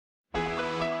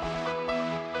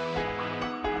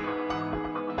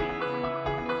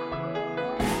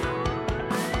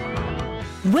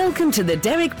Welcome to the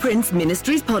Derek Prince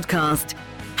Ministries podcast,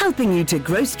 helping you to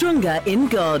grow stronger in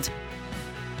God.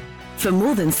 For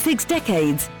more than 6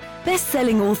 decades,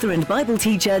 best-selling author and Bible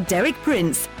teacher Derek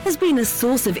Prince has been a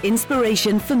source of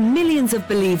inspiration for millions of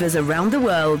believers around the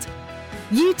world.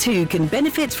 You too can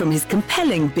benefit from his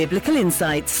compelling biblical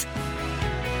insights.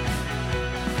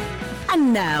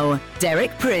 And now,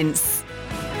 Derek Prince.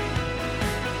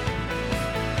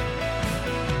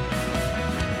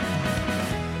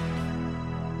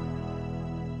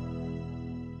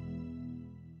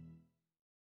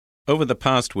 Over the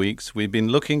past weeks, we've been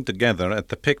looking together at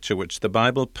the picture which the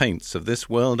Bible paints of this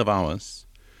world of ours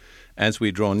as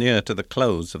we draw near to the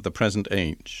close of the present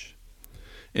age.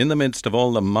 In the midst of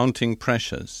all the mounting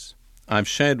pressures, I've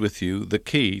shared with you the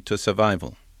key to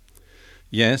survival.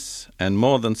 Yes, and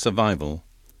more than survival,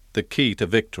 the key to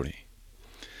victory.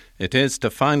 It is to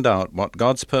find out what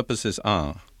God's purposes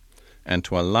are and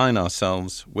to align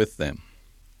ourselves with them.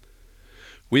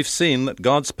 We've seen that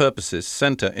God's purposes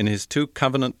center in his 2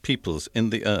 covenant peoples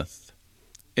in the earth,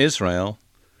 Israel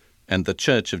and the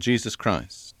Church of Jesus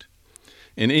Christ.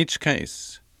 In each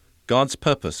case, God's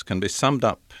purpose can be summed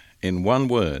up in one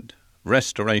word: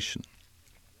 restoration.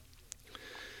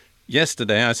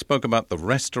 Yesterday I spoke about the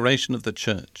restoration of the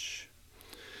church.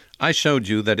 I showed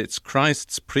you that it's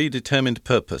Christ's predetermined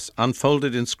purpose,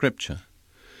 unfolded in Scripture,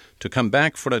 to come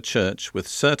back for a church with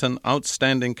certain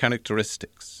outstanding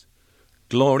characteristics: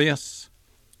 glorious,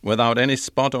 without any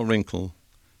spot or wrinkle,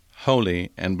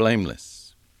 holy and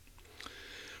blameless.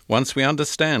 Once we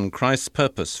understand Christ's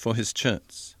purpose for his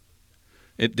church,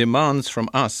 it demands from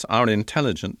us our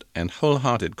intelligent and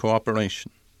wholehearted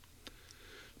cooperation.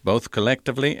 Both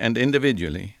collectively and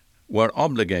individually, we're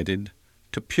obligated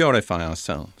to purify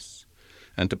ourselves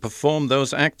and to perform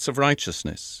those acts of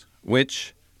righteousness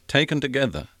which, taken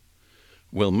together,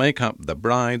 will make up the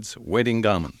bride's wedding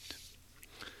garment.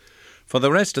 For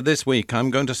the rest of this week,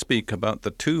 I'm going to speak about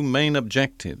the 2 main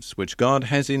objectives which God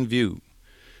has in view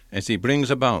as he brings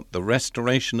about the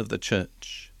restoration of the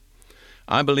church.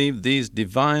 I believe these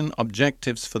divine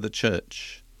objectives for the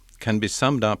church can be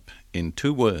summed up in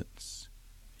 2 words: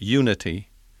 unity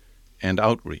and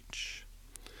outreach.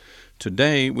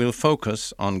 Today, we'll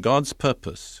focus on God's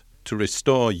purpose to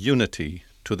restore unity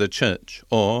to the church,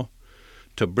 or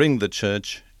to bring the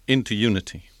church into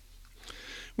unity.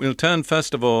 We'll turn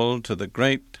first of all to the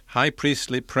great high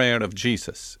priestly prayer of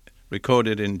Jesus,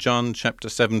 recorded in John chapter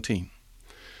 17.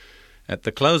 At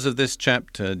the close of this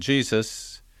chapter,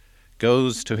 Jesus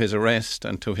goes to his arrest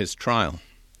and to his trial.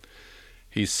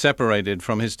 He's separated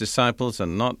from his disciples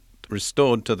and not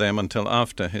restored to them until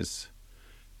after his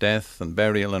death and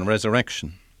burial and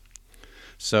resurrection.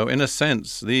 So in a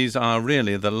sense, these are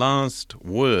really the last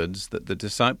words that the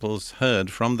disciples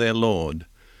heard from their Lord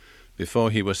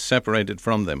before he was separated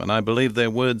from them, and I believe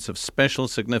they're words of special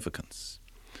significance.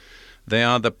 They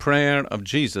are the prayer of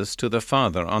Jesus to the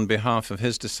Father on behalf of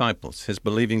his disciples, his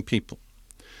believing people.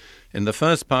 In the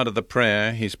first part of the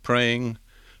prayer, he's praying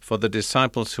for the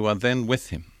disciples who are then with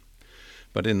him.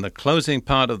 But in the closing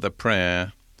part of the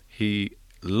prayer, he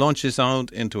launches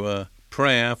out into a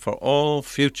prayer for all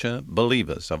future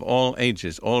believers of all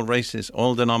ages, all races,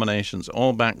 all denominations,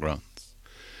 all backgrounds.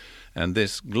 And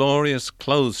this glorious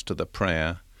close to the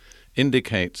prayer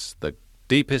indicates the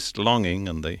deepest longing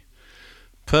and the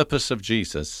purpose of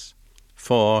Jesus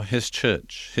for his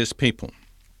church, his people.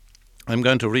 I'm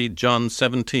going to read John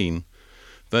 17,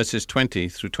 verses 20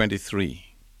 through 23.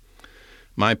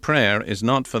 My prayer is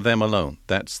not for them alone.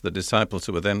 That's the disciples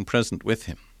who were then present with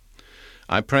him.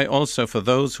 I pray also for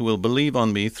those who will believe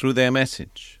on me through their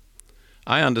message.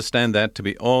 I understand that to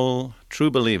be all true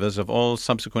believers of all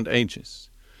subsequent ages.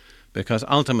 Because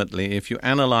ultimately, if you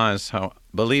analyze how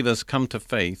believers come to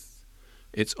faith,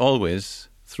 it's always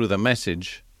through the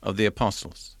message of the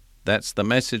apostles. That's the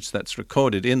message that's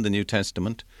recorded in the New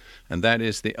Testament, and that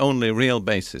is the only real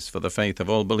basis for the faith of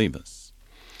all believers.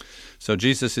 So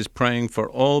Jesus is praying for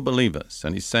all believers,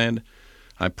 and he said,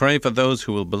 I pray for those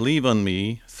who will believe on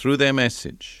me through their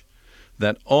message,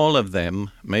 that all of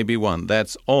them may be one.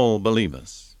 That's all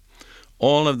believers.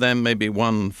 All of them may be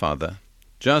one, Father,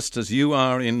 just as you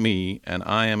are in me and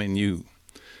I am in you.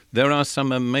 There are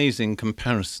some amazing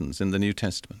comparisons in the New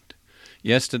Testament.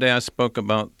 Yesterday I spoke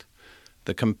about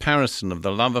the comparison of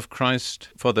the love of Christ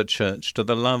for the church to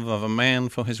the love of a man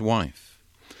for his wife.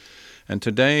 And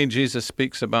today Jesus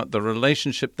speaks about the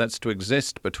relationship that's to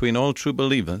exist between all true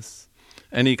believers,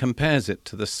 and he compares it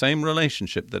to the same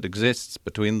relationship that exists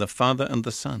between the Father and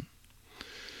the Son.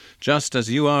 Just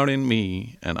as you are in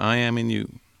me and I am in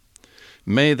you,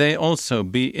 may they also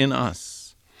be in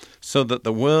us, so that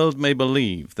the world may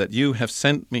believe that you have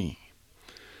sent me.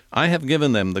 I have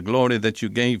given them the glory that you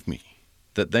gave me,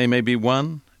 that they may be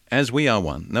one as we are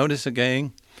one. Notice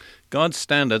again, God's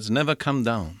standards never come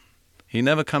down. He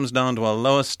never comes down to a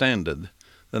lower standard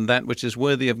than that which is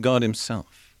worthy of God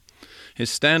himself. His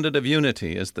standard of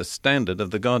unity is the standard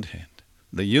of the Godhead.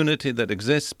 The unity that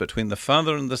exists between the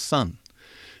Father and the Son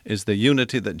is the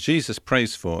unity that Jesus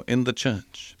prays for in the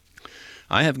church.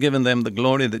 I have given them the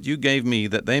glory that you gave me,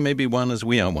 that they may be one as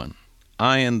we are one,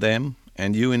 I in them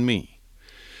and you in me.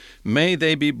 May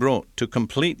they be brought to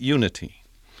complete unity,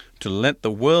 to let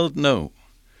the world know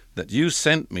that you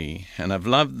sent me and have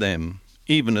loved them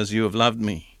even as you have loved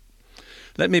me.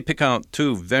 Let me pick out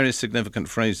two very significant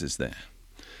phrases there.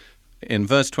 In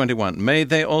verse 21, may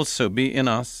they also be in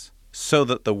us, so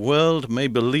that the world may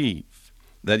believe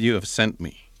that you have sent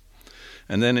me.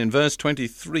 And then in verse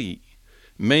 23,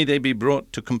 may they be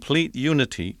brought to complete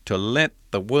unity, to let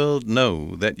the world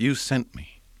know that you sent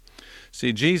me.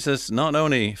 See, Jesus not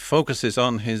only focuses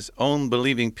on his own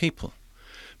believing people,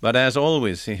 but as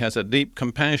always, he has a deep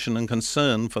compassion and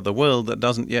concern for the world that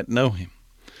doesn't yet know him.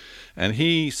 And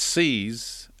he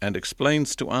sees and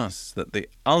explains to us that the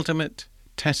ultimate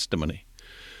testimony,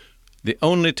 the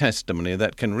only testimony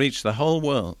that can reach the whole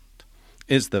world,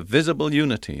 is the visible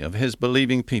unity of his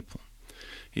believing people.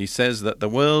 He says that the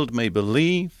world may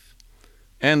believe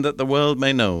and that the world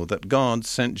may know that God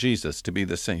sent Jesus to be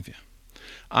the Savior.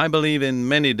 I believe in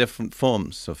many different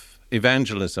forms of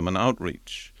evangelism and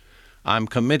outreach. I'm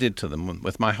committed to them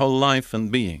with my whole life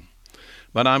and being.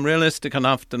 But I'm realistic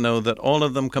enough to know that all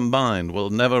of them combined will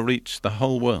never reach the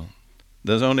whole world.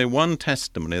 There's only one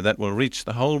testimony that will reach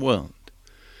the whole world.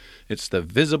 It's the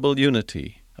visible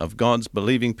unity of God's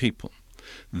believing people.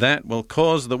 That will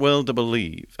cause the world to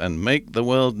believe and make the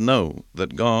world know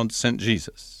that God sent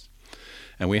Jesus.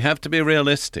 And we have to be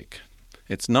realistic.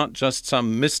 It's not just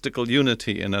some mystical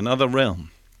unity in another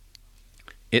realm.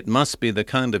 It must be the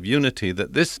kind of unity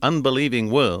that this unbelieving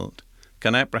world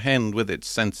can apprehend with its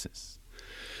senses.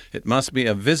 It must be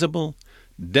a visible,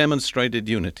 demonstrated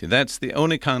unity. That's the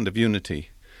only kind of unity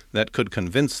that could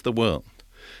convince the world.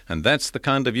 And that's the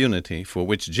kind of unity for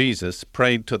which Jesus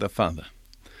prayed to the Father.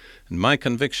 And my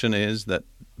conviction is that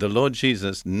the Lord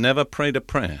Jesus never prayed a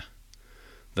prayer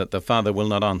that the Father will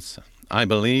not answer. I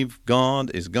believe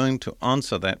God is going to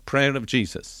answer that prayer of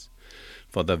Jesus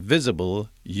for the visible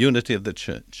unity of the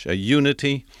church, a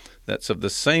unity that's of the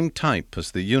same type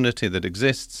as the unity that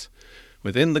exists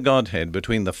within the Godhead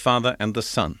between the Father and the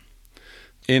Son.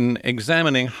 In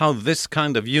examining how this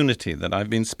kind of unity that I've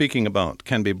been speaking about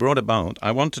can be brought about,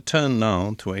 I want to turn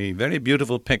now to a very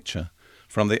beautiful picture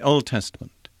from the Old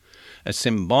Testament, a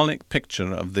symbolic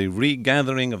picture of the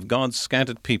regathering of God's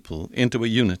scattered people into a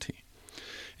unity.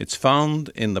 It's found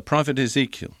in the prophet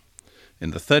Ezekiel,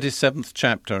 in the 37th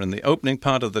chapter, in the opening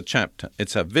part of the chapter.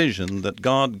 It's a vision that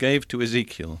God gave to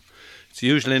Ezekiel. It's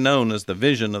usually known as the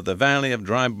vision of the valley of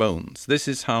dry bones. This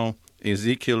is how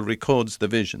Ezekiel records the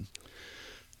vision.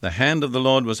 The hand of the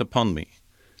Lord was upon me,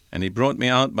 and he brought me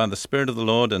out by the Spirit of the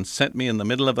Lord and set me in the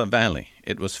middle of a valley.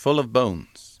 It was full of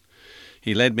bones.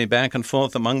 He led me back and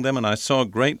forth among them, and I saw a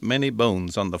great many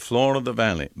bones on the floor of the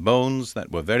valley, bones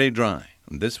that were very dry.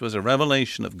 And this was a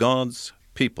revelation of God's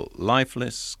people,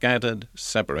 lifeless, scattered,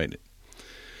 separated.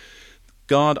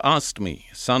 God asked me,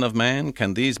 Son of man,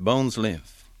 can these bones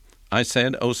live? I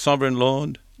said, O sovereign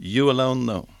Lord, you alone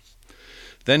know.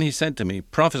 Then he said to me,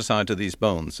 prophesy to these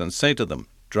bones, and say to them,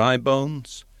 dry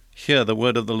bones, hear the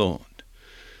word of the Lord.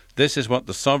 This is what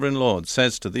the sovereign Lord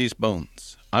says to these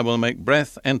bones. I will make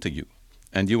breath enter you,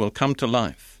 and you will come to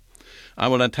life. I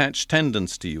will attach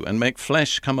tendons to you, and make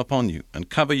flesh come upon you, and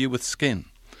cover you with skin.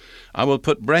 I will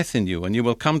put breath in you, and you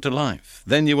will come to life.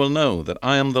 Then you will know that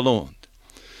I am the Lord.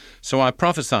 So I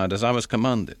prophesied as I was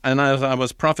commanded, and as I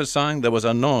was prophesying there was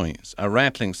a noise, a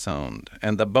rattling sound,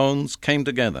 and the bones came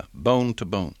together, bone to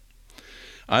bone.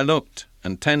 I looked,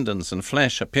 and tendons and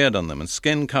flesh appeared on them, and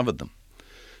skin covered them,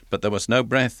 but there was no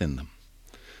breath in them.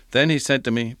 Then he said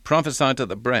to me, prophesy to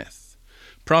the breath.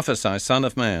 Prophesy, Son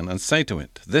of man, and say to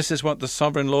it, this is what the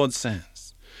sovereign Lord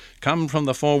says. Come from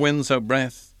the four winds, O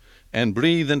breath, and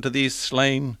breathe into these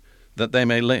slain, that they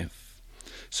may live.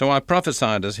 So I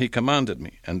prophesied as he commanded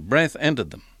me, and breath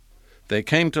entered them. They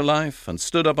came to life and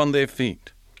stood up on their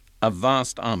feet, a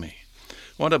vast army.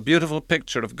 What a beautiful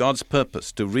picture of God's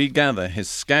purpose to regather his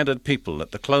scattered people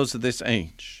at the close of this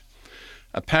age.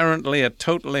 Apparently a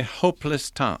totally hopeless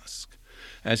task.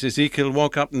 As Ezekiel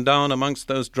walked up and down amongst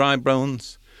those dry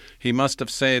bones, he must have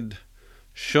said,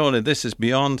 surely this is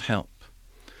beyond help.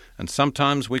 And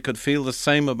sometimes we could feel the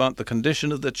same about the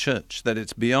condition of the church, that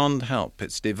it's beyond help.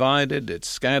 It's divided, it's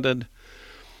scattered,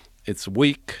 it's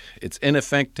weak, it's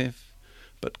ineffective.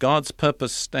 but God's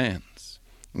purpose stands.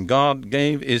 God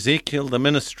gave Ezekiel the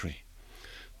ministry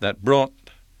that brought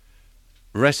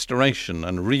restoration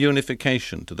and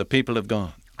reunification to the people of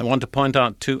God. I want to point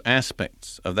out two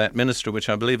aspects of that ministry which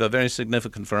I believe are very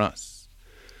significant for us.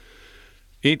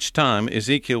 Each time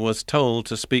Ezekiel was told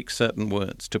to speak certain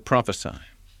words, to prophesy.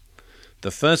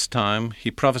 The first time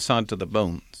he prophesied to the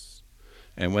bones,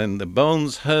 and when the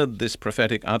bones heard this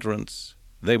prophetic utterance,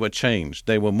 they were changed,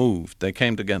 they were moved, they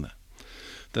came together.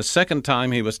 The second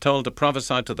time he was told to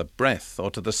prophesy to the breath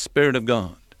or to the Spirit of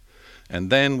God. And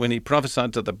then when he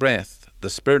prophesied to the breath, the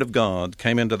Spirit of God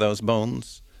came into those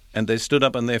bones, and they stood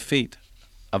up on their feet,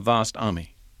 a vast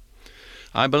army.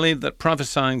 I believe that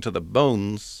prophesying to the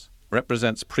bones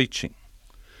represents preaching,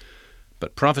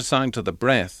 but prophesying to the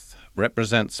breath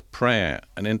represents prayer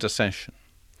and intercession.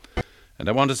 And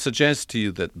I want to suggest to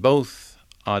you that both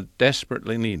are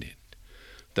desperately needed.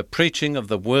 The preaching of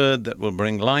the word that will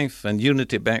bring life and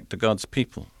unity back to God's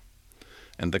people,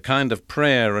 and the kind of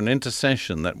prayer and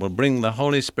intercession that will bring the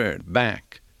Holy Spirit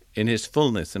back in his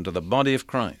fullness into the body of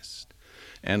Christ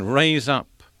and raise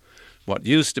up what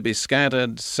used to be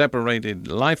scattered, separated,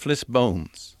 lifeless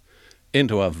bones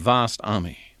into a vast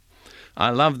army.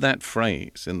 I love that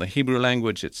phrase. In the Hebrew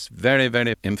language, it's very,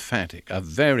 very emphatic. A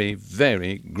very,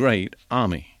 very great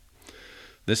army.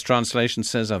 This translation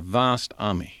says a vast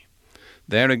army.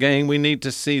 There again, we need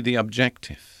to see the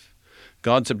objective.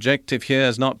 God's objective here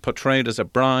is not portrayed as a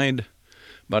bride,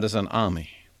 but as an army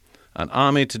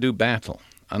to do battle,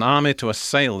 an army to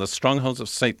assail the strongholds of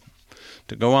Satan,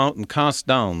 to go out and cast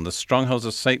down the strongholds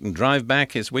of Satan, drive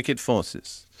back his wicked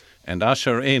forces, and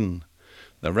usher in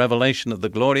the revelation of the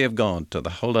glory of God to the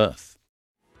whole earth.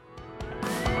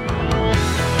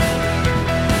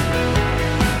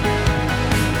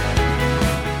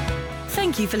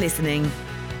 Thank you for listening.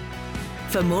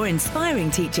 For more inspiring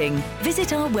teaching,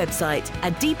 visit our website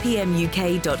at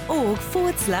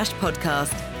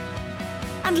dpmuk.org/podcast.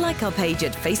 And like our page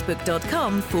at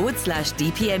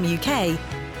facebook.com/dpmuk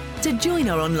to join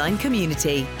our online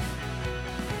community.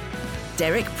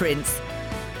 Derek Prince,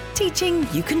 teaching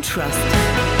you can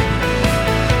trust.